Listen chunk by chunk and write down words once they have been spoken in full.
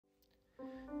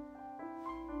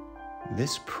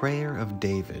This prayer of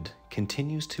David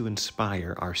continues to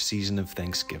inspire our season of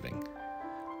thanksgiving.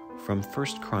 From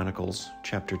 1 Chronicles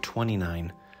chapter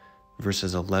 29,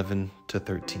 verses 11 to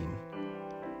 13.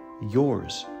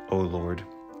 Yours, O Lord,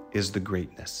 is the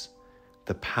greatness,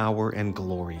 the power and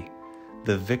glory,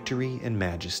 the victory and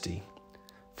majesty.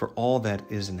 For all that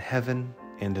is in heaven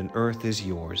and in earth is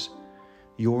yours.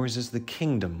 Yours is the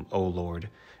kingdom, O Lord,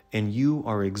 and you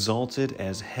are exalted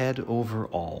as head over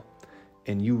all,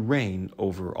 and you reign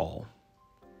over all.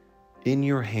 In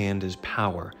your hand is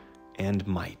power and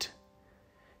might.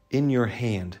 In your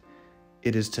hand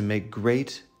it is to make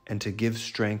great and to give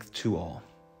strength to all.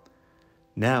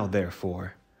 Now,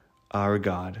 therefore, our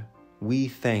God, we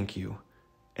thank you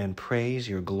and praise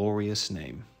your glorious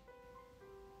name.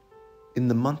 In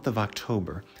the month of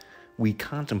October, we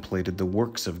contemplated the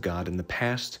works of God in the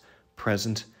past,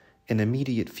 present, and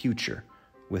immediate future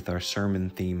with our sermon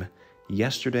theme,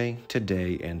 Yesterday,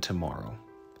 Today, and Tomorrow.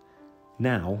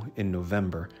 Now, in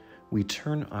November, we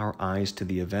turn our eyes to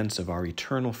the events of our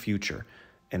eternal future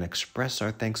and express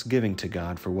our thanksgiving to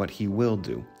God for what He will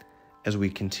do as we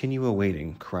continue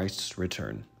awaiting Christ's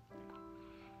return.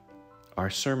 Our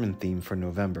sermon theme for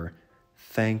November,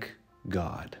 Thank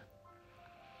God.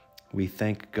 We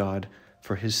thank God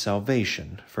for His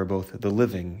salvation for both the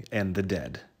living and the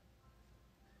dead,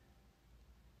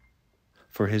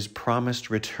 for His promised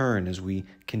return as we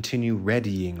continue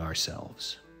readying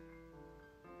ourselves.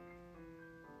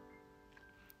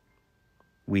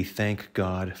 We thank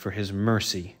God for His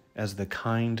mercy as the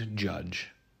kind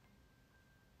judge.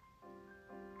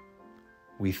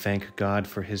 We thank God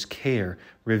for His care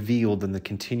revealed in the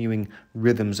continuing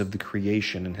rhythms of the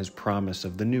creation and His promise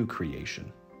of the new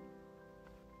creation.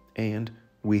 And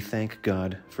we thank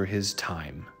God for His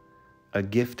time, a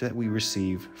gift that we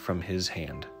receive from His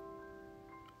hand.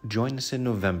 Join us in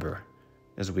November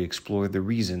as we explore the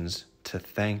reasons to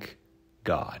thank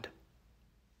God.